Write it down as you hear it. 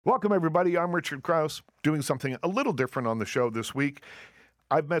Welcome, everybody. I'm Richard Krause, doing something a little different on the show this week.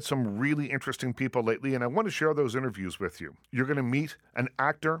 I've met some really interesting people lately, and I want to share those interviews with you. You're going to meet an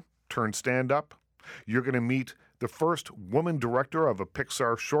actor turned stand-up. You're going to meet the first woman director of a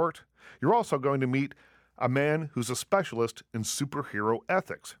Pixar short. You're also going to meet a man who's a specialist in superhero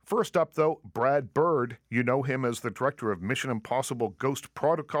ethics. First up, though, Brad Bird. You know him as the director of Mission Impossible Ghost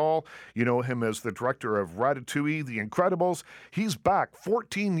Protocol. You know him as the director of Ratatouille, The Incredibles. He's back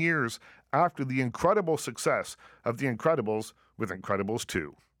 14 years after the incredible success of The Incredibles with Incredibles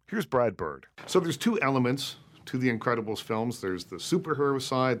 2. Here's Brad Bird. So there's two elements to the Incredibles films. There's the superhero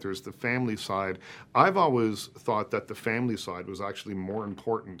side, there's the family side. I've always thought that the family side was actually more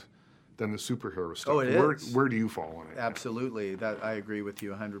important than the superhero stuff. Oh, it is. Where do you fall on it? Absolutely. That I agree with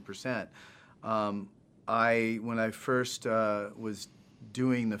you 100%. When I first was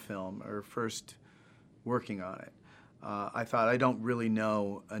doing the film, or first working on it, I thought I don't really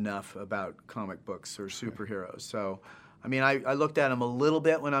know enough about comic books or superheroes. So, I mean, I looked at them a little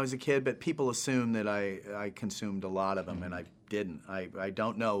bit when I was a kid, but people assume that I consumed a lot of them, and I didn't. I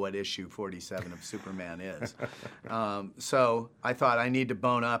don't know what issue 47 of Superman is. So I thought I need to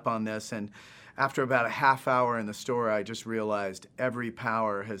bone up on this, and after about a half hour in the store, I just realized every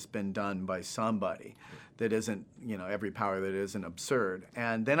power has been done by somebody that isn't, every power that isn't absurd.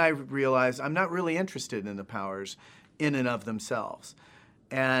 And then I realized I'm not really interested in the powers in and of themselves.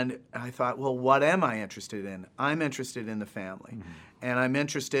 And I thought, well, what am I interested in? I'm interested in the family. Mm-hmm. And I'm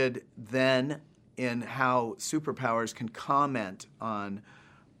interested then in how superpowers can comment on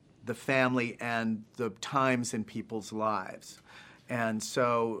the family and the times in people's lives. And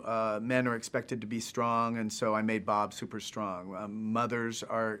so men are expected to be strong, and so I made Bob super strong. Mothers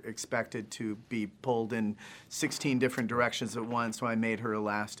are expected to be pulled in 16 different directions at once, so I made her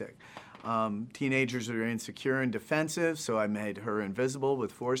elastic. Teenagers are insecure and defensive, so I made her invisible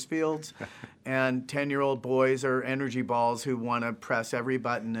with force fields. And 10-year-old boys are energy balls who want to press every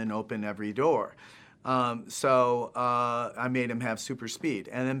button and open every door. So I made them have super speed.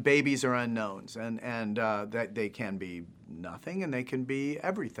 And then babies are unknowns, and that they can be nothing and they can be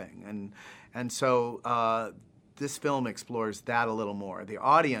everything. And so this film explores that a little more. The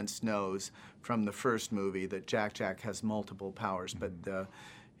audience knows from the first movie that Jack has multiple powers, but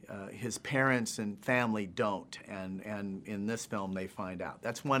his parents and family don't, and in this film they find out.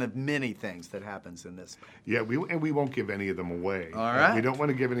 That's one of many things that happens in this film. Yeah, we won't give any of them away. All right. We don't want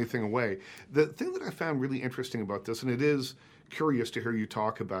to give anything away. The thing that I found really interesting about this, and it is curious to hear you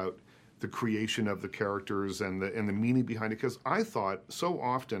talk about the creation of the characters and the meaning behind it, because I thought so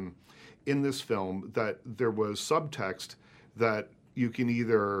often in this film that there was subtext that you can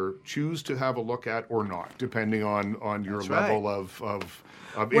either choose to have a look at or not, depending on your level of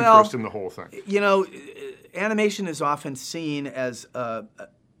interest in the whole thing. Animation is often seen as a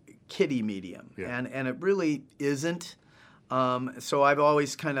kiddie medium, and it really isn't. So I've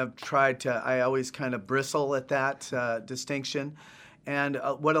always kind of bristle at that distinction. And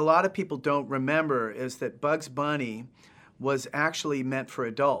what a lot of people don't remember is that Bugs Bunny was actually meant for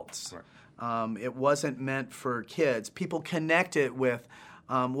adults. Right. It wasn't meant for kids. People connect it with,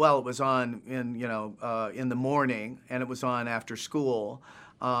 it was on in the morning, and it was on after school,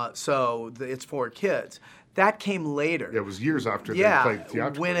 so it's for kids. That came later. It was years after they played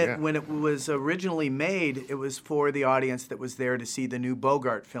theatrically. When it was originally made, it was for the audience that was there to see the new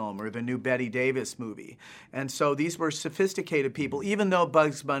Bogart film or the new Bette Davis movie. And so these were sophisticated people, even though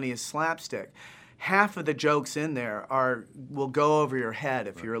Bugs Bunny is slapstick. Half of the jokes in there will go over your head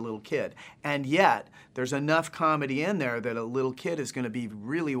if you're a little kid. And yet, there's enough comedy in there that a little kid is going to be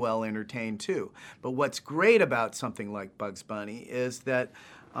really well entertained too. But what's great about something like Bugs Bunny is that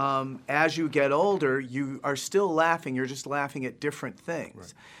as you get older, you are still laughing. You're just laughing at different things.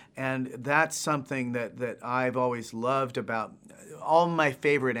 Right. And that's something that I've always loved about. All my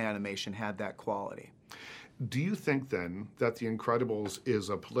favorite animation had that quality. Do you think then that The Incredibles is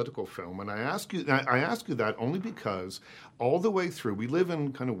a political film? And I ask you that only because all the way through, we live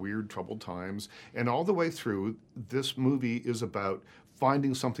in kind of weird, troubled times, and all the way through, this movie is about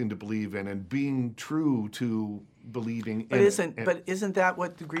finding something to believe in and being true to believing in it. But isn't that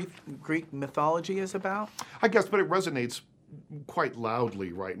what the Greek mythology is about? I guess, but it resonates quite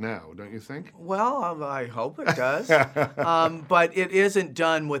loudly right now, don't you think? Well, I hope it does. But it isn't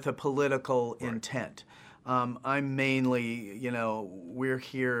done with a political intent. I'm mainly, we're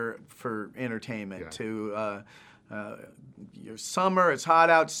here for entertainment. Your summer, it's hot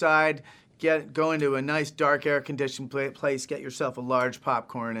outside. Go into a nice, dark, air-conditioned place, get yourself a large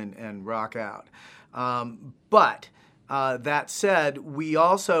popcorn and rock out. But that said, we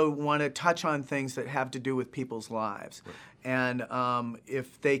also want to touch on things that have to do with people's lives. Right. And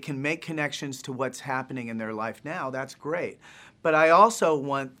if they can make connections to what's happening in their life now, that's great. But I also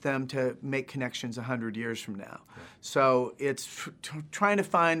want them to make connections 100 years from now. Yeah. So it's trying to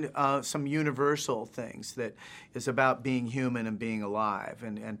find some universal things that is about being human and being alive,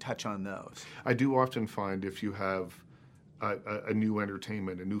 and touch on those. I do often find if you have a new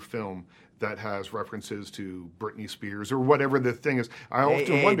entertainment, a new film that has references to Britney Spears or whatever the thing is, I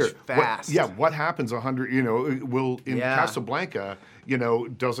often wonder, what happens 100, will in Casablanca,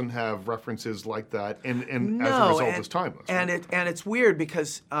 doesn't have references like that, and as a result is timeless. And right? it's weird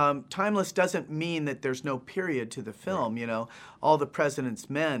because timeless doesn't mean that there's no period to the film. Right. All the President's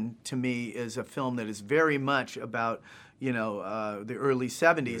Men to me is a film that is very much about the early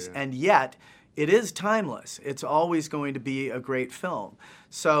 70s, and yet it is timeless. It's always going to be a great film.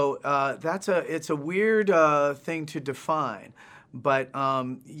 So it's a weird thing to define, but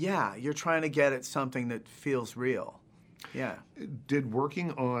you're trying to get at something that feels real. Yeah. Did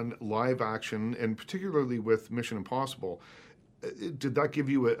working on live action, and particularly with Mission Impossible, did that give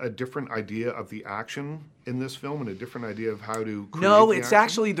you a different idea of the action in this film and a different idea of how to create No, the it's action?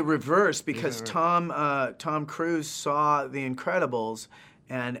 actually the reverse, because Tom Cruise saw The Incredibles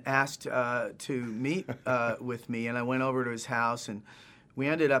and asked to meet with me, and I went over to his house, and we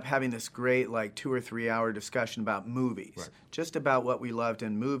ended up having this great 2 or 3 hour discussion about movies, right. Just about what we loved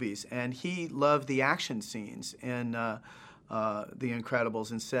in movies. And he loved the action scenes in The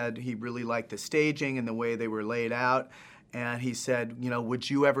Incredibles, and said he really liked the staging and the way they were laid out. And he said, would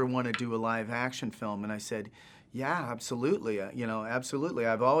you ever want to do a live action film? And I said, yeah, absolutely. Absolutely.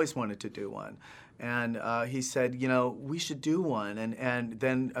 I've always wanted to do one. And he said, we should do one. And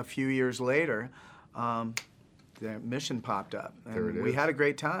then a few years later, the Mission popped up. And we had a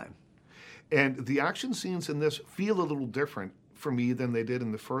great time. And the action scenes in this feel a little different for me than they did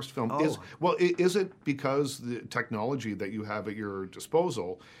in the first film. Oh. Is it because the technology that you have at your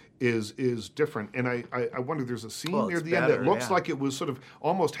disposal is different? And I wonder, there's a scene near the end that looks like it was sort of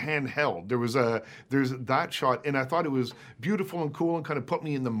almost handheld. There's that shot, and I thought it was beautiful and cool and kind of put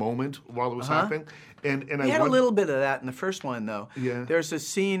me in the moment while it was happening. And we had a little bit of that in the first one, though. Yeah. There's a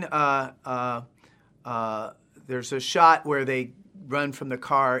scene, there's a shot where they run from the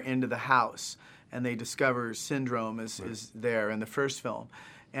car into the house, and they discover Syndrome is there in the first film.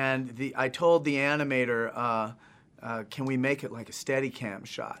 And I told the animator, can we make it like a Steadicam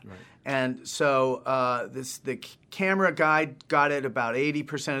shot? Right. And so the camera guy got it about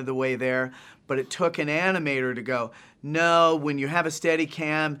 80% of the way there, but it took an animator to go, no, when you have a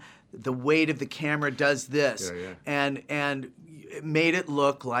Steadicam, the weight of the camera does this. Yeah. And it made it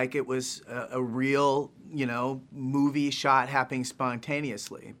look like it was a real, movie shot happening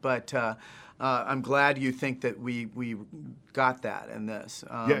spontaneously. But I'm glad you think that we got that in this.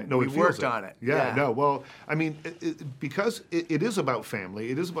 We worked on it. Yeah, no, well, I mean, because it is about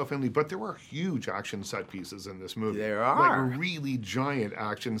family, but there are huge action set pieces in this movie. There are. Like really giant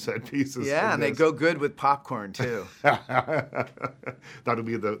action set pieces. Yeah, and they go good with popcorn, too. That'll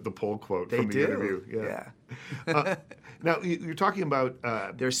be the poll quote from the interview. Yeah. Now, you're talking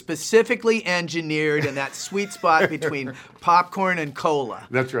about... They're specifically engineered in that sweet spot between popcorn and cola.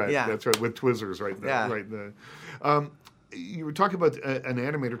 That's right. Yeah. That's right, with Twizzlers right there. Yeah. Right there. You were talking about an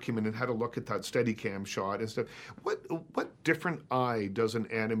animator came in and had a look at that Steadicam shot and stuff. What different eye does an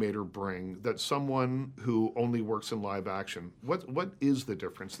animator bring that someone who only works in live action? What is the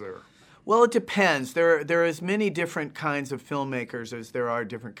difference there? Well, it depends. There are as many different kinds of filmmakers as there are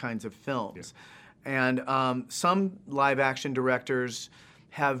different kinds of films. Yeah. And some live-action directors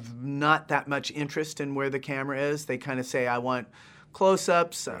have not that much interest in where the camera is. They kind of say, I want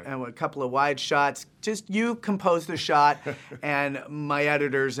close-ups and a couple of wide shots. Just you compose the shot, and my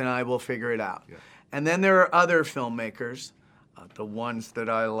editors and I will figure it out. Yeah. And then there are other filmmakers, the ones that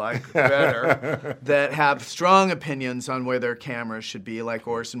I like better, that have strong opinions on where their cameras should be, like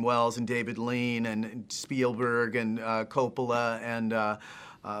Orson Welles and David Lean and Spielberg and Coppola and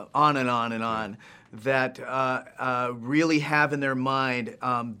on and on and on, that really have in their mind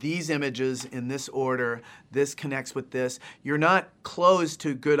these images in this order, this connects with this. You're not closed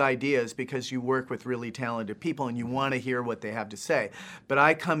to good ideas because you work with really talented people and you want to hear what they have to say. But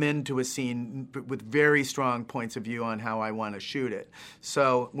I come into a scene with very strong points of view on how I want to shoot it.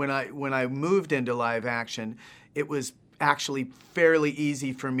 So when I moved into live action, it was actually fairly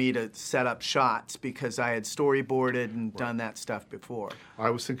easy for me to set up shots because I had storyboarded and done that stuff before. I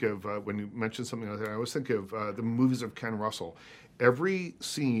always think of, when you mentioned something like that, I always think of the movies of Ken Russell. Every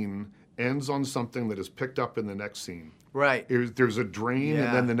scene ends on something that is picked up in the next scene. Right. There's a drain,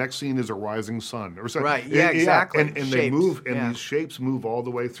 and then the next scene is a rising sun. Or something. Right, yeah, exactly. And they move, and these shapes move all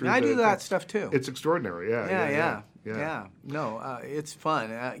the way through. I do that stuff too. It's extraordinary, Yeah. Yeah. No, it's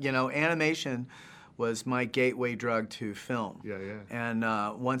fun. Animation was my gateway drug to film. Yeah, yeah.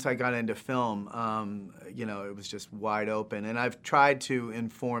 And once I got into film, it was just wide open. And I've tried to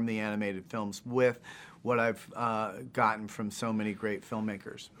inform the animated films with what I've gotten from so many great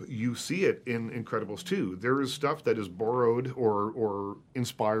filmmakers. You see it in Incredibles 2. There is stuff that is borrowed or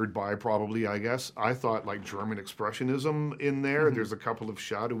inspired by, probably, I guess. I thought like German expressionism in there. Mm-hmm. There's a couple of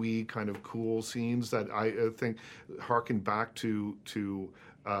shadowy kind of cool scenes that I think harken back to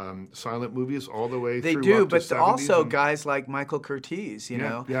silent movies all the way they through. They do, up to but 70s also guys like Michael Curtiz, you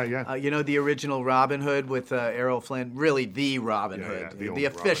know? Yeah. The original Robin Hood with Errol Flynn, really the Robin Hood, the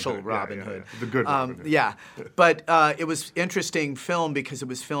official Robin Hood. The good Robin Hood. Yeah, but it was interesting film because it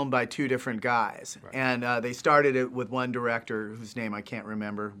was filmed by two different guys. Right. And they started it with one director whose name I can't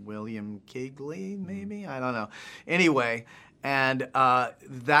remember, William Kigley, maybe? I don't know. Anyway, and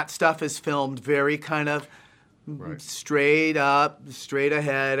that stuff is filmed very kind of straight up, straight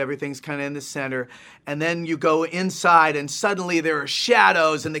ahead, everything's kind of in the center. And then you go inside and suddenly there are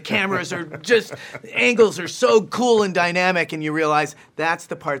shadows and the cameras are just, angles are so cool and dynamic, and you realize that's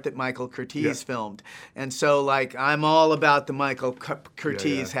the part that Michael Curtiz filmed. And so, I'm all about the Michael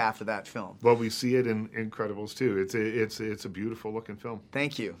Curtiz half of that film. Well, we see it in Incredibles 2. It's a beautiful looking film.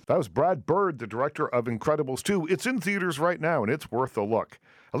 Thank you. That was Brad Bird, the director of Incredibles 2. It's in theaters right now, and it's worth a look.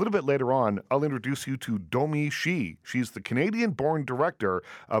 A little bit later on, I'll introduce you to Domee Shi. She's the Canadian-born director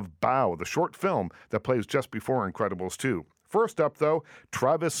of Bao, the short film that plays just before Incredibles 2. First up, though,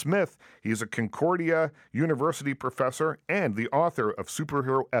 Travis Smith. He's a Concordia University professor and the author of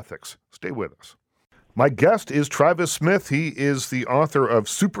Superhero Ethics. Stay with us. My guest is Travis Smith. He is the author of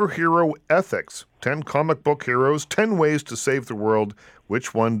Superhero Ethics, 10 comic book heroes, 10 ways to save the world.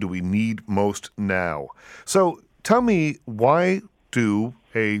 Which one do we need most now? So tell me, why do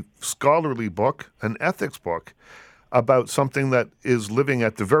a scholarly book, an ethics book, about something that is living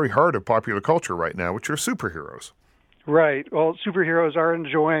at the very heart of popular culture right now, which are superheroes? Right. Well, superheroes are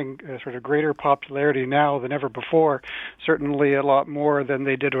enjoying a sort of greater popularity now than ever before, certainly a lot more than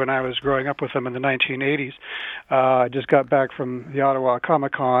they did when I was growing up with them in the 1980s. I just got back from the Ottawa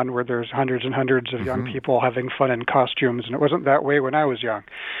Comic-Con, where there's hundreds and hundreds of young people having fun in costumes, and it wasn't that way when I was young.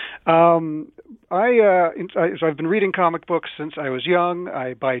 So I've been reading comic books since I was young.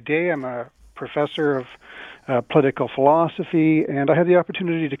 By day, I'm a professor of political philosophy, and I had the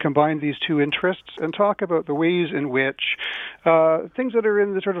opportunity to combine these two interests and talk about the ways in which things that are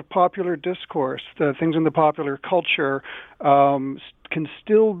in the sort of popular discourse, the things in the popular culture, can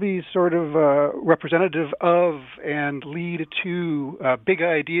still be sort of representative of and lead to big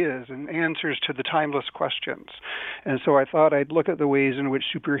ideas and answers to the timeless questions. And so I thought I'd look at the ways in which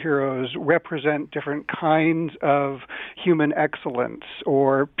superheroes represent different kinds of human excellence,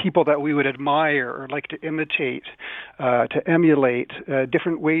 or people that we would admire or like to imitate, to emulate,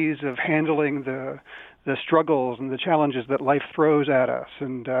 different ways of handling the struggles and the challenges that life throws at us,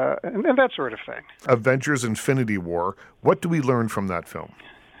 and that sort of thing. Avengers: Infinity War. What do we learn from that film?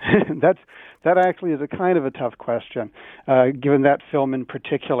 That actually is a kind of a tough question, given that film in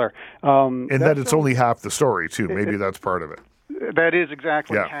particular. And that it's only half the story, too. Maybe that's part of it. That is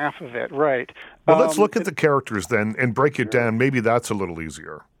exactly half of it, right. Well, let's look at the characters then and break it down. Maybe that's a little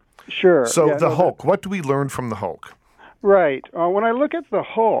easier. Sure. So Hulk, what do we learn from the Hulk? Right. When I look at the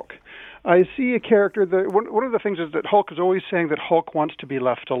Hulk, I see a character that one of the things is that Hulk is always saying that Hulk wants to be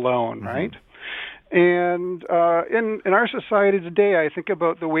left alone, right? And in our society today, I think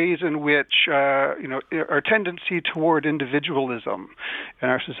about the ways in which our tendency toward individualism in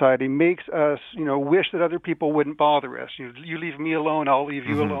our society makes us wish that other people wouldn't bother us. You leave me alone, I'll leave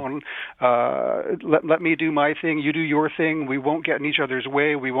you alone. Let me do my thing, you do your thing. We won't get in each other's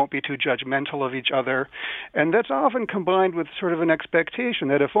way. We won't be too judgmental of each other. And that's often combined with sort of an expectation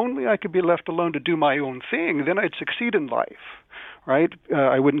that if only I could be left alone to do my own thing, then I'd succeed in life. Right?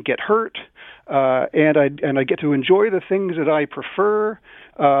 I wouldn't get hurt, and I get to enjoy the things that I prefer,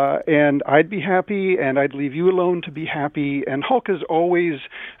 and I'd be happy, and I'd leave you alone to be happy. And Hulk is always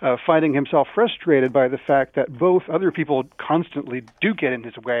finding himself frustrated by the fact that both other people constantly do get in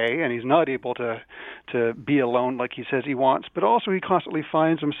his way, and he's not able to be alone like he says he wants, but also he constantly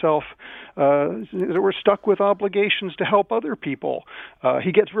finds himself we're stuck with obligations to help other people.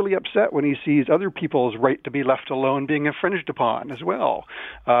 He gets really upset when he sees other people's right to be left alone being infringed upon as well.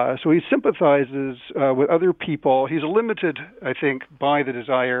 So he sympathizes with other people. He's limited, I think, by the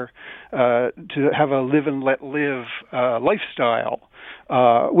desire to have a live and let live lifestyle,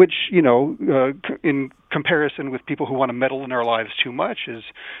 which, in comparison with people who want to meddle in our lives too much has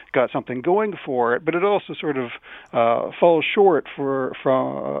got something going for it, but it also sort of falls short of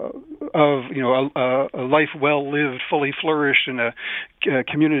a life well lived, fully flourished in a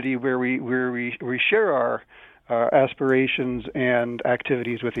community where we share our aspirations and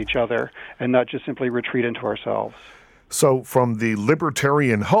activities with each other, and not just simply retreat into ourselves. So, from the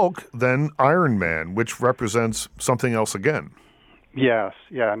libertarian Hulk, then Iron Man, which represents something else again. Yes,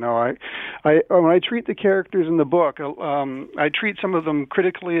 yeah, no, I when I treat the characters in the book, I treat some of them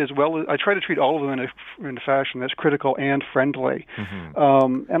critically as well as I try to treat all of them in a fashion that's critical and friendly.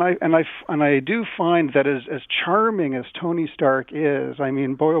 And I do find that as charming as Tony Stark is, I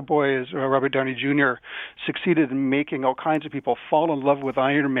mean, boy oh boy, is Robert Downey Jr. succeeded in making all kinds of people fall in love with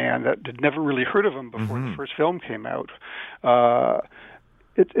Iron Man that had never really heard of him before the first film came out.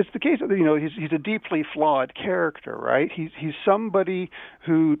 It's the case that he's a deeply flawed character, right? He's somebody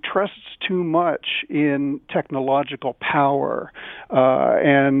who trusts too much in technological power,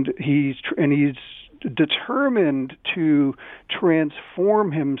 and he's determined to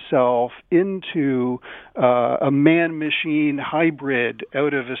transform himself into a man-machine hybrid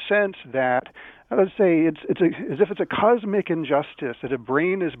out of a sense that, let's say, as if it's a cosmic injustice that a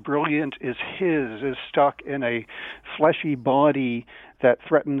brain as brilliant as his is stuck in a fleshy body that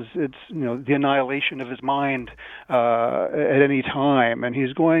threatens the annihilation of his mind at any time, and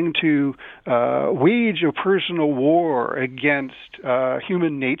he's going to wage a personal war against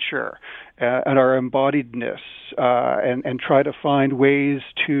human nature and our embodiedness, and try to find ways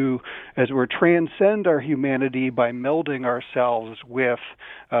to, as we're transcend our humanity by melding ourselves with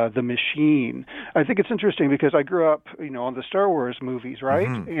the machine. I think it's interesting because I grew up, on the Star Wars movies, right?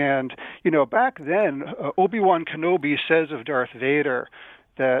 And back then, Obi-Wan Kenobi says of Darth Vader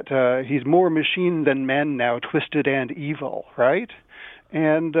that he's more machine than man now, twisted and evil, right?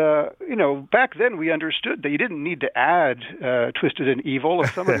 And, back then we understood that you didn't need to add twisted and evil.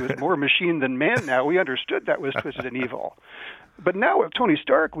 If somebody was more machine than man now, we understood that was twisted and evil. But now with Tony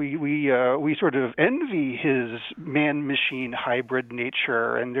Stark, we sort of envy his man-machine hybrid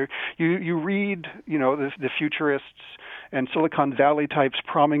nature. And you read, the futurists and Silicon Valley types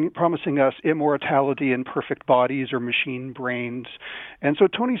promising us immortality in perfect bodies or machine brains. And so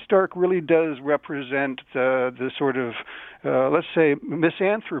Tony Stark really does represent the sort of, let's say,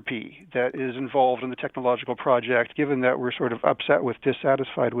 misanthropy that is involved in the technological project, given that we're sort of upset with,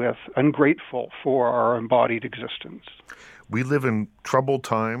 dissatisfied with, ungrateful for our embodied existence. We live in troubled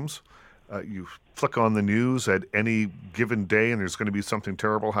times. You flick on the news at any given day, and there's going to be something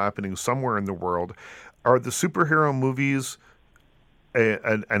terrible happening somewhere in the world. Are the superhero movies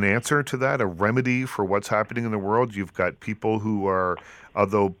an answer to that, a remedy for what's happening in the world? You've got people who are,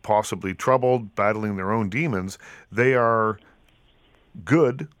 although possibly troubled, battling their own demons. They are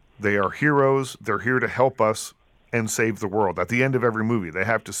good. They are heroes. They're here to help us and save the world. At the end of every movie, they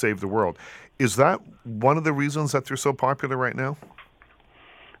have to save the world. Is that one of the reasons that they're so popular right now?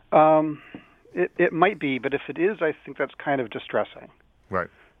 It might be, but if it is, I think that's kind of distressing. Right.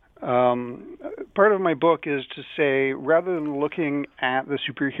 Part of my book is to say, rather than looking at the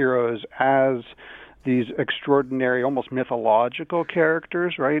superheroes as these extraordinary, almost mythological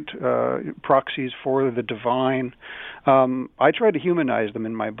characters, right, proxies for the divine, I try to humanize them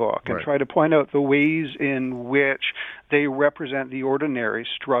in my book and try to point out the ways in which they represent the ordinary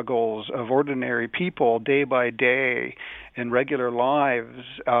struggles of ordinary people day by day in regular lives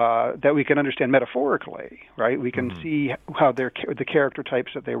that we can understand metaphorically, right? We can see how the character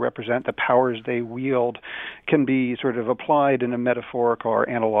types that they represent, the powers they wield, can be sort of applied in a metaphorical or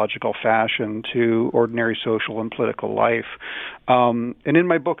analogical fashion to ordinary social and political life. And in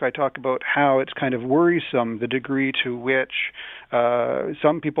my book, I talk about how it's kind of worrisome the degree to which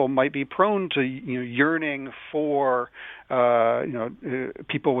some people might be prone to yearning for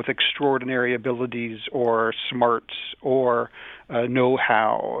people with extraordinary abilities or smarts or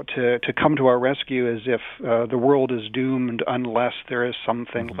know-how to come to our rescue as if the world is doomed unless there is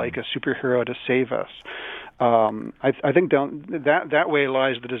something like a superhero to save us. I think that way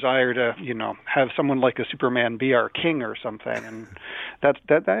lies the desire to have someone like a Superman be our king or something, and that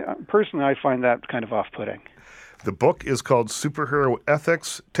personally I find that kind of off-putting. The book is called Superhero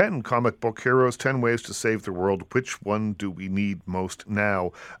Ethics, 10 Comic Book Heroes, 10 Ways to Save the World. Which one do we need most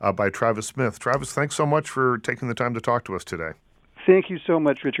now? By Travis Smith. Travis, thanks so much for taking the time to talk to us today. Thank you so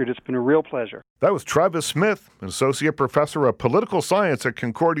much, Richard. It's been a real pleasure. That was Travis Smith, an associate professor of political science at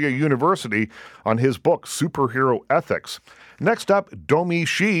Concordia University, on his book, Superhero Ethics. Next up, Domee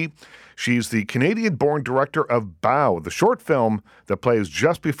Shi. She's the Canadian-born director of Bao, the short film that plays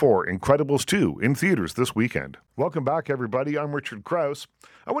just before Incredibles 2 in theaters this weekend. Welcome back, everybody. I'm Richard Krause.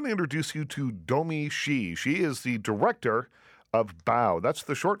 I want to introduce you to Domee Shi. She is the director of Bao. That's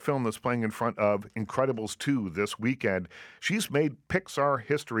the short film that's playing in front of Incredibles 2 this weekend. She's made Pixar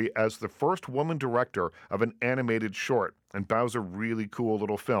history as the first woman director of an animated short. And Bao's a really cool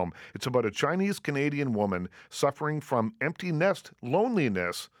little film. It's about a Chinese-Canadian woman suffering from empty nest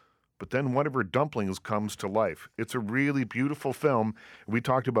loneliness, but then one of her dumplings comes to life. It's a really beautiful film. We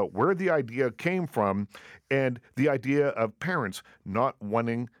talked about where the idea came from and the idea of parents not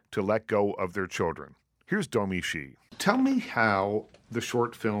wanting to let go of their children. Here's Domee Shi. Tell me how the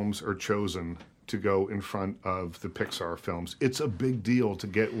short films are chosen to go in front of the Pixar films. It's a big deal to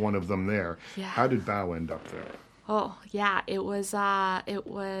get one of them there. Yeah. How did Bao end up there? Oh, yeah, it was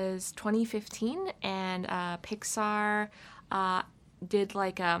 2015, and Pixar did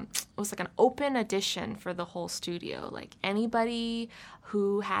it was like an open audition for the whole studio. Like anybody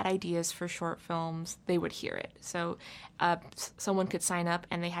who had ideas for short films, they would hear it. So someone could sign up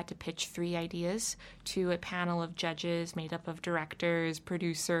and they had to pitch 3 ideas to a panel of judges made up of directors,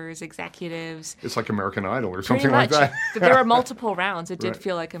 producers, executives. It's like American Idol or Pretty something like much. that. There were multiple rounds. It did Right.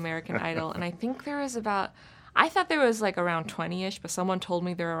 feel like American Idol. And I think there was I thought there was like around 20-ish, but someone told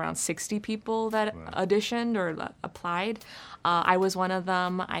me there were around 60 people that auditioned or applied. I was one of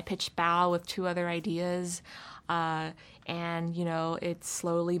them. I pitched Bao with 2 other ideas. And, it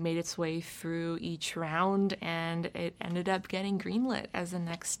slowly made its way through each round, and it ended up getting greenlit as the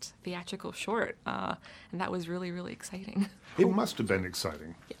next theatrical short. And that was really, really exciting. It must have been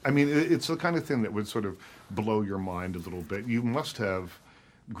exciting. I mean, it's the kind of thing that would sort of blow your mind a little bit. You must have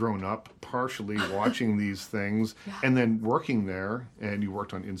grown up partially watching these things and then working there, and you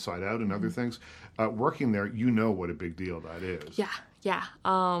worked on Inside Out and other things. Working there, you know what a big deal that is. Yeah.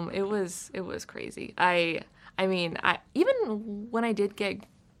 It was crazy. I mean, even when I did get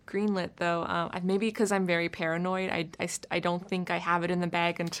greenlit, though, maybe because I'm very paranoid, I don't think I have it in the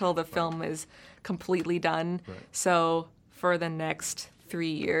bag until the film is completely done. Right. So for the next 3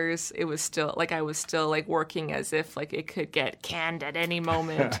 years, it was still I was still working as if it could get canned at any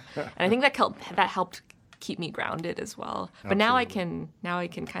moment. And I think that helped keep me grounded as well. But now I can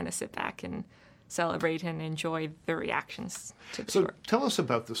kind of sit back and celebrate and enjoy the reactions to the short. Tell us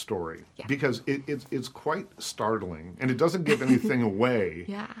about the story, because it's quite startling, and it doesn't give anything away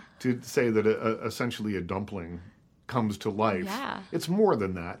to say that essentially a dumpling comes to life. Yeah. It's more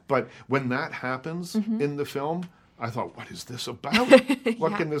than that. But when that happens in the film, I thought, what is this about?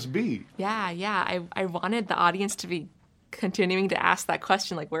 What can this be? Yeah. I wanted the audience to be continuing to ask that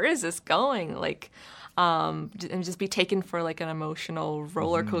question, where is this going? And just be taken for an emotional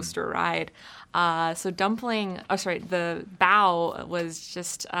roller coaster ride. So the Bao was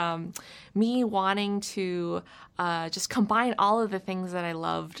just me wanting to just combine all of the things that I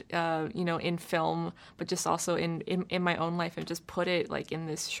loved, in film, but just also in my own life, and just put it in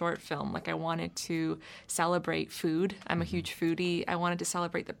this short film. I wanted to celebrate food. I'm a huge foodie. I wanted to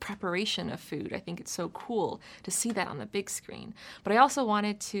celebrate the preparation of food. I think it's so cool to see that on the big screen. But I also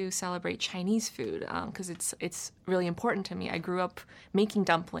wanted to celebrate Chinese food because it's really important to me. I grew up making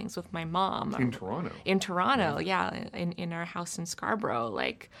dumplings with my mom. In Toronto? In Toronto, in our house in Scarborough,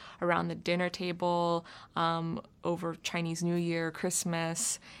 around the dinner table, over Chinese New Year,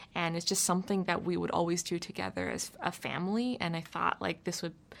 Christmas, and it's just something that we would always do together as a family. And I thought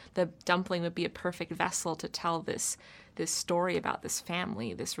the dumpling would be a perfect vessel to tell this story about this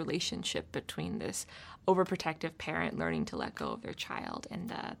family, this relationship between this overprotective parent learning to let go of their child.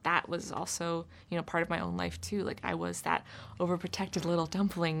 And that was also, part of my own life too. I was that overprotected little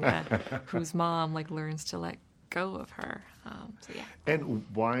dumpling whose mom learns to let go of her. And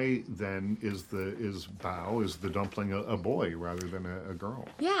why then is the dumpling a boy rather than a girl?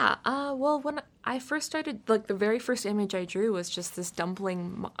 Yeah. Well, when I first started, the very first image I drew was just this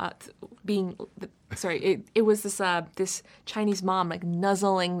dumpling it was this Chinese mom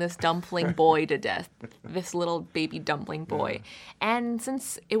nuzzling this dumpling boy to death, this little baby dumpling boy. Yeah. And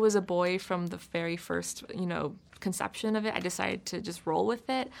since it was a boy from the very first, conception of it, I decided to just roll with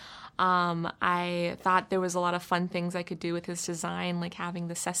it. I thought there was a lot of fun things I could do with his design, having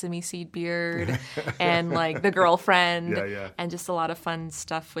the sesame seed beard and the girlfriend, and just a lot of fun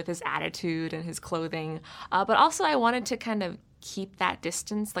stuff with his attitude and his clothing. But also I wanted to kind of keep that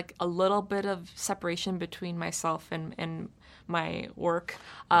distance, like a little bit of separation between myself and my work,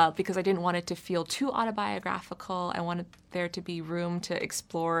 because I didn't want it to feel too autobiographical. I wanted there to be room to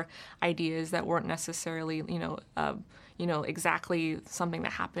explore ideas that weren't necessarily, exactly something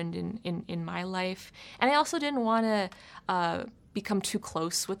that happened in my life. And I also didn't want to become too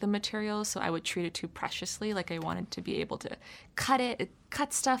close with the material, so I would treat it too preciously. Like I wanted to be able to cut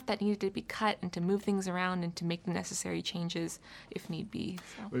stuff that needed to be cut, and to move things around and to make the necessary changes if need be.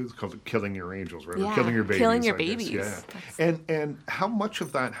 So. It's called killing your angels, right? Yeah, Or killing your babies. killing your I guess. babies. Yeah. And how much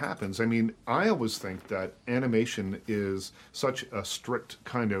of that happens? I mean, I always think that animation is such a strict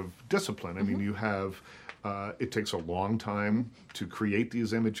kind of discipline. I mean, you have. It takes a long time to create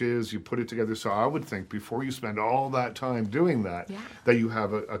these images. You put it together. So I would think before you spend all that time doing that, that you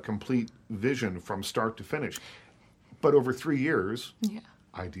have a complete vision from start to finish. But over 3 years,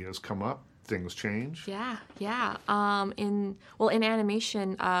 ideas come up, things change. Yeah. In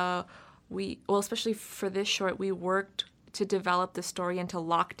animation, especially for this short, we worked to develop the story and to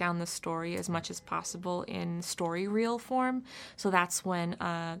lock down the story as much as possible in story reel form. So that's when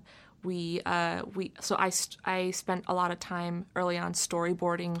I spent a lot of time early on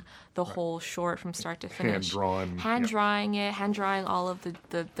storyboarding the whole short from start to finish. Hand drawing all of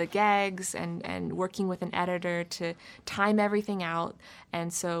the gags and working with an editor to time everything out.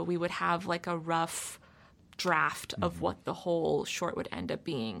 And so we would have like a rough draft of what the whole short would end up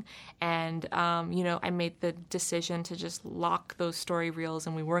being. And, I made the decision to just lock those story reels,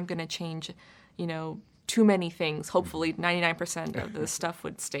 and we weren't going to change, too many things. Hopefully 99% of the stuff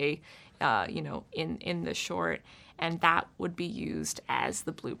would stay, in the short, and that would be used as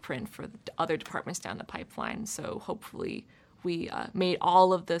the blueprint for the other departments down the pipeline. So hopefully we made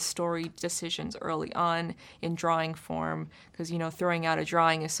all of the story decisions early on in drawing form, because, throwing out a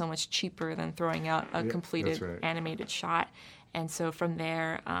drawing is so much cheaper than throwing out a completed animated shot. And so from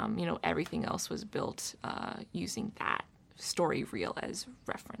there, everything else was built using that story reel as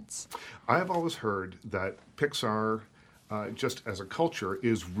reference. I have always heard that Pixar, just as a culture,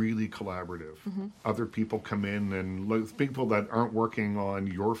 is really collaborative. Other people come in, and people that aren't working on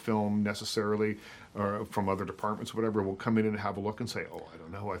your film necessarily, or from other departments or whatever, will come in and have a look and say, oh, I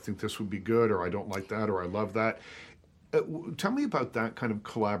don't know, I think this would be good, or I don't like that, or I love that. Tell me about that kind of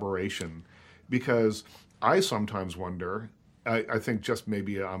collaboration, because I sometimes wonder, I think just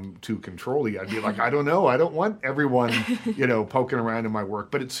maybe I'm too controlling. I'd be like, I don't know. I don't want everyone, poking around in my work,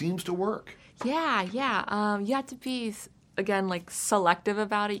 but it seems to work. Yeah. You have to be, again, like selective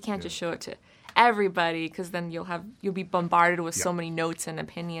about it. You can't just show it to everybody, because then you'll be bombarded with so many notes and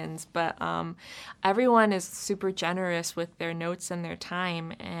opinions. But everyone is super generous with their notes and their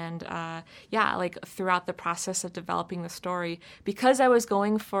time. And like throughout the process of developing the story, because I was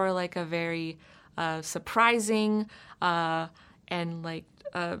going for like a very surprising and like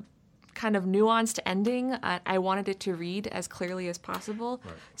kind of nuanced ending. I wanted it to read as clearly as possible.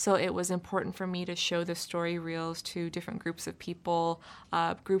 Right. So it was important for me to show the story reels to different groups of people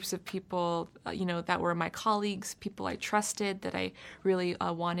that were my colleagues, people I trusted, that I really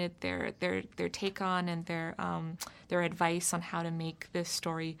wanted their take on and their advice on how to make this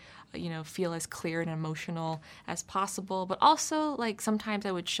story feel as clear and emotional as possible. But also, like, sometimes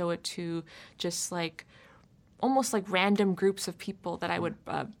I would show it to just like almost like random groups of people that I would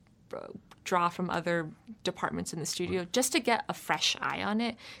draw from other departments in the studio, just to get a fresh eye on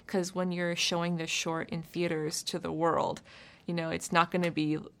it. Because when you're showing this short in theaters to the world, it's not going to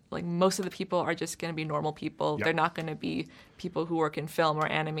be like, most of the people are just going to be normal people. Yep. They're not going to be people who work in film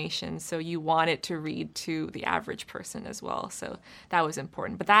or animation. So you want it to read to the average person as well. So that was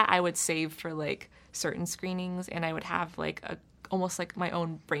important. But that I would save for like certain screenings, and I would have like almost like my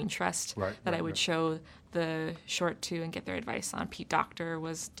own brain trust that I would show the short to and get their advice on. Pete Docter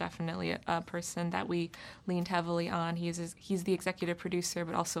was definitely a person that we leaned heavily on. He's the executive producer,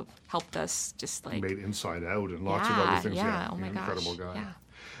 but also helped us just like... Made Inside Out and lots of other things. Yeah, oh my gosh. Incredible guy.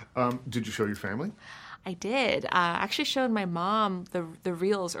 Yeah. Did you show your family? I did. I actually showed my mom the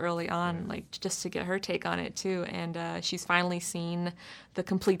reels early on, like just to get her take on it too. And she's finally seen the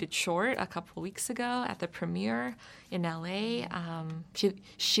completed short a couple weeks ago at the premiere in LA.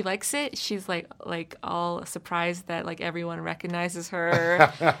 She likes it. She's like all surprised that like everyone recognizes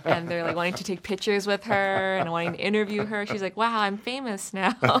her, and they're like wanting to take pictures with her and wanting to interview her. She's like, "Wow, I'm famous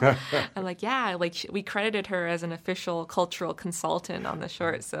now." I'm like, "Yeah." Like we credited her as an official cultural consultant on the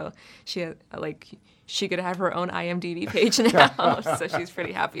short, so she she could have her own IMDb page now. So she's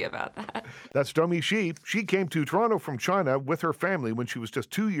pretty happy about that. That's Domi Shi. She came to Toronto from China with her family when she was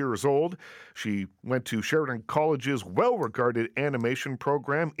just 2 years old. She went to Sheridan College's well-regarded animation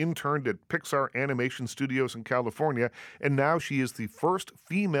program, interned at Pixar Animation Studios in California, and now she is the first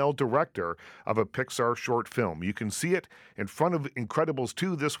female director of a Pixar short film. You can see it in front of Incredibles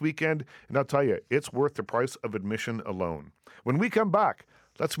 2 this weekend, and I'll tell you, it's worth the price of admission alone. When we come back,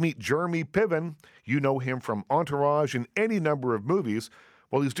 let's meet Jeremy Piven. You know him from Entourage and any number of movies.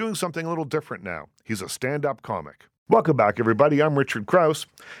 Well, he's doing something a little different now. He's a stand-up comic. Welcome back, everybody. I'm Richard Krause.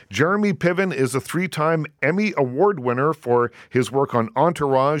 Jeremy Piven is a 3-time Emmy Award winner for his work on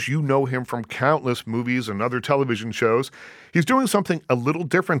Entourage. You know him from countless movies and other television shows. He's doing something a little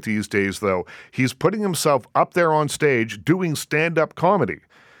different these days, though. He's putting himself up there on stage doing stand-up comedy.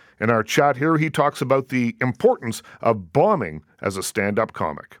 In our chat here, he talks about the importance of bombing as a stand-up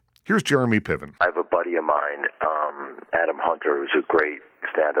comic. Here's Jeremy Piven. I have a buddy of mine, Adam Hunter, who's a great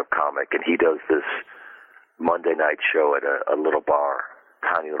stand-up comic, and he does this Monday night show at a little bar,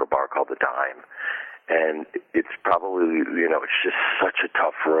 tiny little bar called The Dime. And it's probably, it's just such a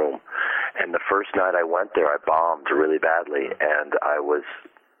tough room. And the first night I went there, I bombed really badly, and I was,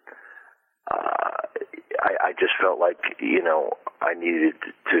 I just felt like, I needed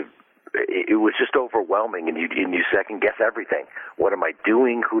to, it was just overwhelming, and you second guess everything. What am I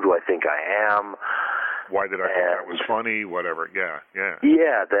doing? Who do I think I am? Why did I think that was funny? Whatever. Yeah.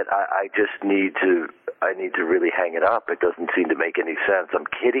 Yeah, that I just need to really hang it up. It doesn't seem to make any sense. I'm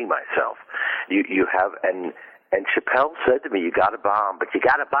kidding myself. You have, and Chappelle said to me, you got to bomb, but you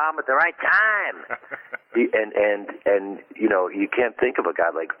got to bomb at the right time. and you can't think of a guy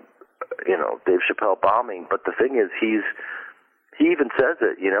like, Dave Chappelle bombing, but the thing is, he even says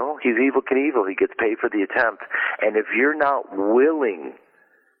it, he's Evel Knievel. He gets paid for the attempt. And if you're not willing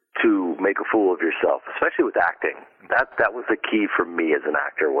to make a fool of yourself, especially with acting, that was the key for me as an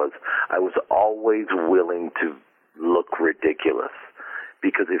actor, was I was always willing to look ridiculous.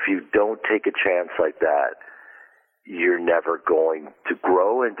 Because if you don't take a chance like that, you're never going to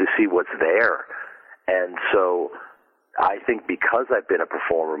grow and to see what's there. And so I think because I've been a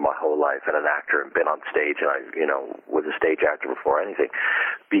performer my whole life and an actor and been on stage, and I, was a stage actor before anything,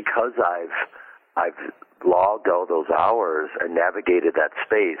 because I've logged all those hours and navigated that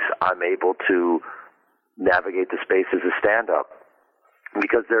space, I'm able to navigate the space as a stand-up.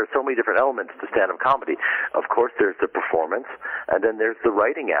 Because there are so many different elements to stand-up comedy. Of course, there's the performance, and then there's the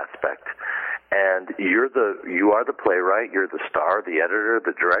writing aspect. And you are the playwright, you're the star, the editor,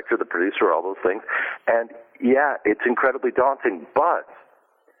 the director, the producer, all those things. And yeah, it's incredibly daunting. But,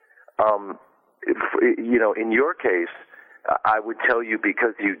 in your case, I would tell you,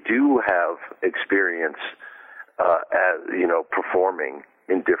 because you do have experience, performing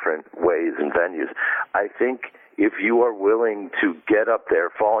in different ways and venues, I think if you are willing to get up there,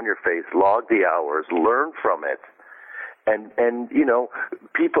 fall on your face, log the hours, learn from it, and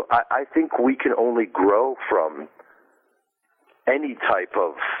people, I think we can only grow from any type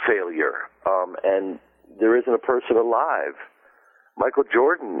of failure, and there isn't a person alive. Michael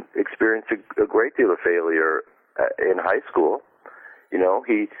Jordan experienced a great deal of failure in high school.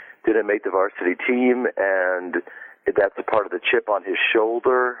 He didn't make the varsity team, and that's a part of the chip on his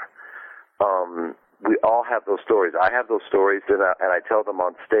shoulder. We all have those stories. I have those stories, and I tell them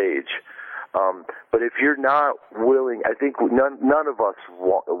on stage. But if you're not willing, I think none of us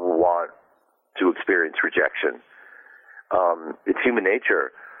want to experience rejection. It's human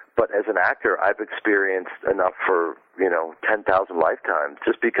nature. But as an actor, I've experienced enough for 10,000 lifetimes.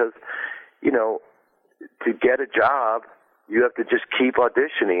 Just because, to get a job, you have to just keep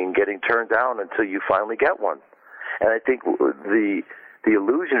auditioning and getting turned down until you finally get one. And I think the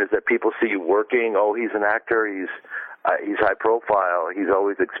illusion is that people see you working. Oh, he's an actor. He's high profile. He's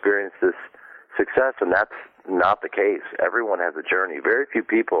always experienced this success, and that's not the case. Everyone has a journey. Very few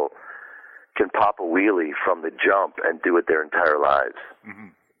people can pop a wheelie from the jump and do it their entire lives. Mm-hmm.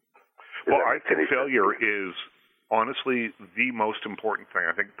 Well, I think failure is honestly the most important thing.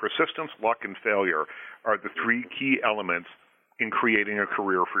 I think persistence, luck, and failure are the three key elements in creating a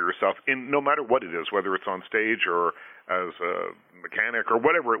career for yourself, in no matter what it is, whether it's on stage or as a mechanic or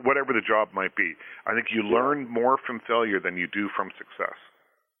whatever the job might be. I think you learn more from failure than you do from success.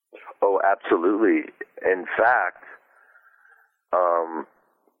 Oh, absolutely. In fact,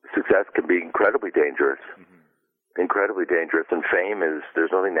 success can be incredibly dangerous. Mm-hmm. Incredibly dangerous, and fame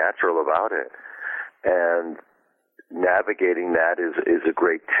there's nothing natural about it. And navigating that is a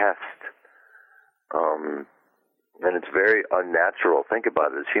great test. And it's very unnatural. Think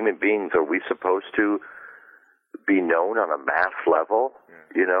about it. As human beings, are we supposed to be known on a mass level?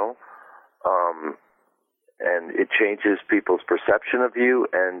 Yeah. and it changes people's perception of you,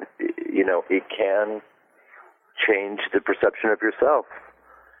 and, you know, it can change the perception of yourself,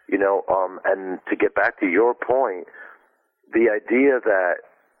 you know, and to get back to your point, the idea that,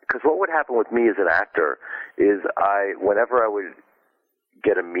 because what would happen with me as an actor is whenever I would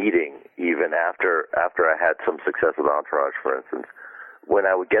get a meeting, even after I had some success with Entourage, for instance, when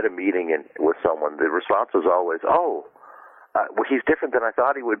I would get a meeting with someone, the response was always, well, he's different than I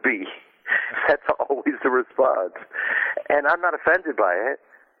thought he would be. That's always the response. And I'm not offended by it.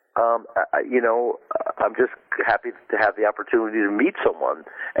 I'm just happy to have the opportunity to meet someone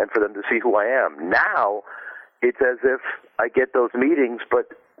and for them to see who I am. Now, it's as if I get those meetings,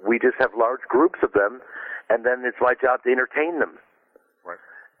 but we just have large groups of them, and then it's my job to entertain them. Right.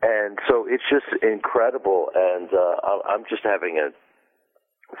 And so it's just incredible, and I'm just having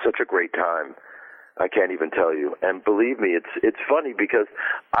such a great time. I can't even tell you. And believe me, it's funny because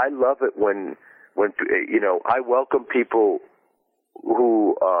I love it when you know, I welcome people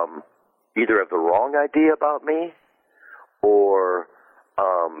who either have the wrong idea about me or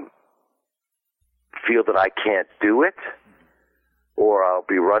feel that I can't do it, or I'll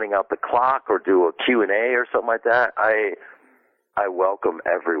be running out the clock or do a Q&A or something like that. I welcome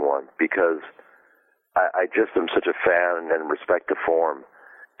everyone because I just am such a fan and respect the form.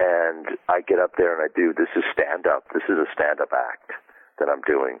 And I get up there and I do, this is stand-up. This is a stand-up act that I'm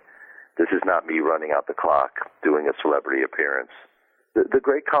doing. This is not me running out the clock, doing a celebrity appearance. The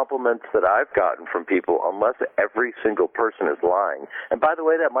great compliments that I've gotten from people, unless every single person is lying, and by the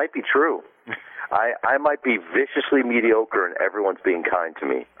way, that might be true. I might be viciously mediocre and everyone's being kind to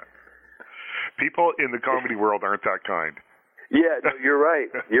me. People in the comedy world aren't that kind. Yeah, no, you're right.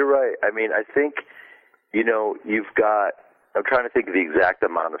 You're right. I mean, I think, you know, you've got, I'm trying to think of the exact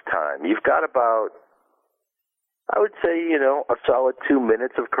amount of time. You've got about, I would say, you know, a solid 2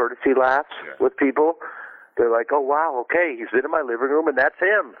 minutes of courtesy laughs with people. They're like, oh, wow, okay, he's been in my living room, and that's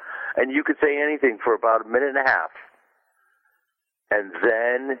him. And you could say anything for about a minute and a half. And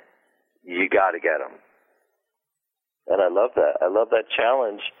then you got to get him. And I love that. I love that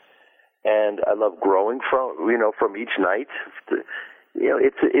challenge. And I love growing from each night. You know,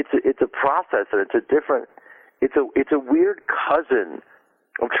 it's a process, and it's a different, it's a weird cousin.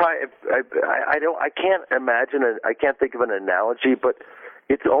 I'm trying. I can't imagine. I can't think of an analogy, but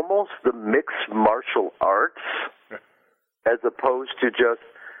it's almost the mixed martial arts, as opposed to just.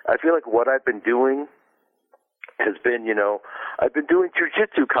 I feel like what I've been doing has been, you know, I've been doing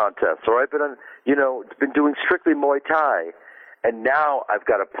jiu-jitsu contests, or I've been doing strictly Muay Thai, and now I've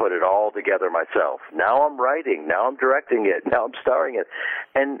got to put it all together myself. Now I'm writing. Now I'm directing it. Now I'm starring it,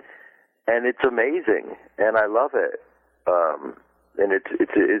 and it's amazing, and I love it. And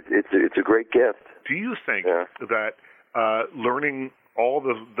it's a great gift. Do you think that learning all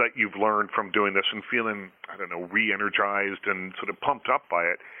that you've learned from doing this and feeling, I don't know, re-energized and sort of pumped up by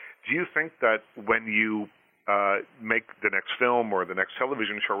it, do you think that when you make the next film or the next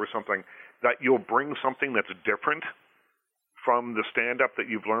television show or something, that you'll bring something that's different from the stand-up that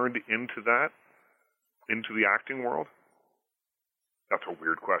you've learned into the acting world? That's a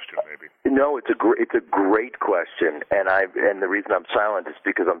weird question, maybe. No, it's a great question, and the reason I'm silent is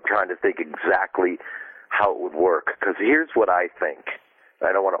because I'm trying to think exactly how it would work. Because here's what I think.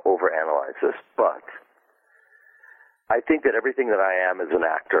 I don't want to overanalyze this, but I think that everything that I am as an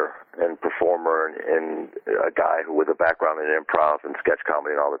actor and performer and a guy with a background in improv and sketch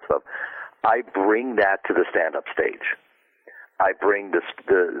comedy and all that stuff, I bring that to the stand-up stage. I bring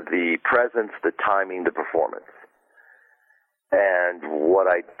the presence, the timing, the performance. And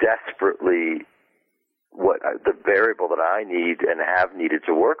the variable that I need and have needed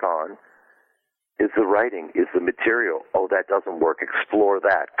to work on is the writing, is the material. Oh, that doesn't work. Explore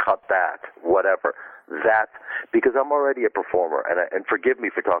that. Cut that. Whatever. That's because I'm already a performer, and forgive me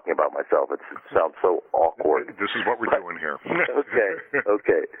for talking about myself. It sounds so awkward. This is what we're doing here.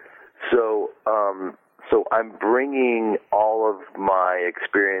 Okay. So I'm bringing all of my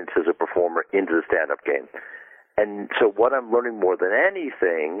experience as a performer into the stand-up game. And so what I'm learning more than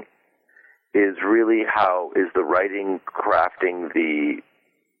anything is really how is the writing crafting the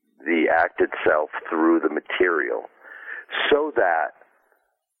act itself through the material, so that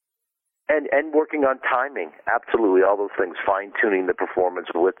and working on timing, absolutely, all those things, fine-tuning the performance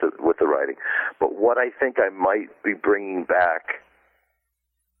with the writing. But what I think I might be bringing back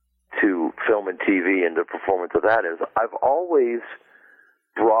to film and TV and the performance of that is I've always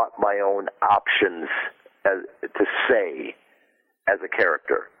brought my own options to say as a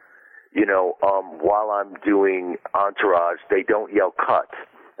character. You know, while I'm doing Entourage, they don't yell cut.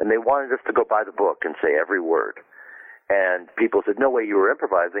 And they wanted us to go by the book and say every word. And people said, no way you were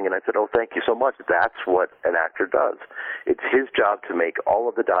improvising. And I said, oh, thank you so much. That's what an actor does. It's his job to make all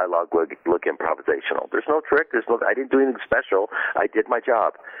of the dialogue look improvisational. There's no trick. I didn't do anything special. I did my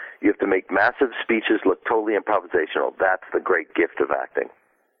job. You have to make massive speeches look totally improvisational. That's the great gift of acting.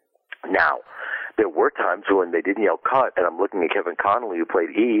 Now, there were times when they didn't yell cut, and I'm looking at Kevin Connolly, who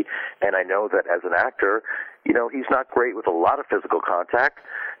played E, and I know that as an actor, he's not great with a lot of physical contact,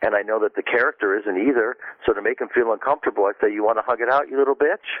 and I know that the character isn't either. So to make him feel uncomfortable, I say, you want to hug it out, you little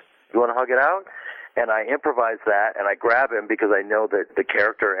bitch? You want to hug it out? And I improvise that, and I grab him because I know that the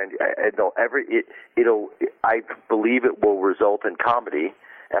character, and I believe it will result in comedy.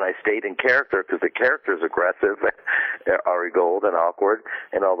 And I stayed in character because the character is aggressive, Ari Gold, and awkward,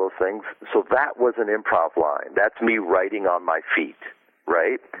 and all those things. So that was an improv line. That's me writing on my feet,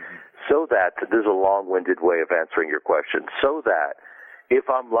 right? So that, there's a long-winded way of answering your question, so that if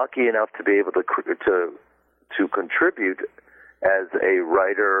I'm lucky enough to be able to contribute as a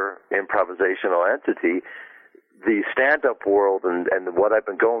writer, improvisational entity, the stand-up world and what I've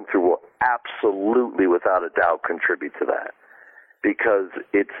been going through will absolutely, without a doubt, contribute to that. Because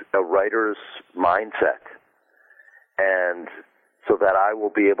it's a writer's mindset. And so that I will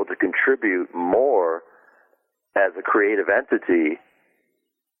be able to contribute more as a creative entity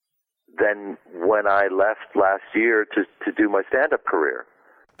than when I left last year to do my stand-up career.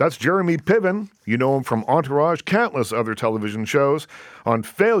 That's Jeremy Piven. You know him from Entourage, countless other television shows, on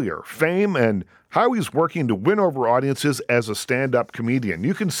failure, fame, and how he's working to win over audiences as a stand-up comedian.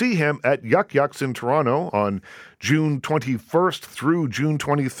 You can see him at Yuck Yucks in Toronto on June 21st through June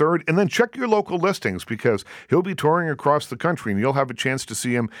 23rd, and then check your local listings because he'll be touring across the country, and you'll have a chance to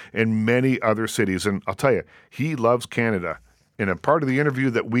see him in many other cities. And I'll tell you, he loves Canada. In a part of the interview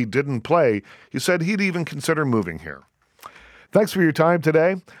that we didn't play, he said he'd even consider moving here. Thanks for your time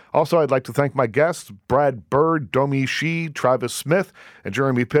today. Also, I'd like to thank my guests, Brad Bird, Domi Shi, Travis Smith, and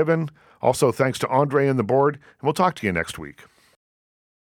Jeremy Piven. Also, thanks to Andre and the board, and we'll talk to you next week.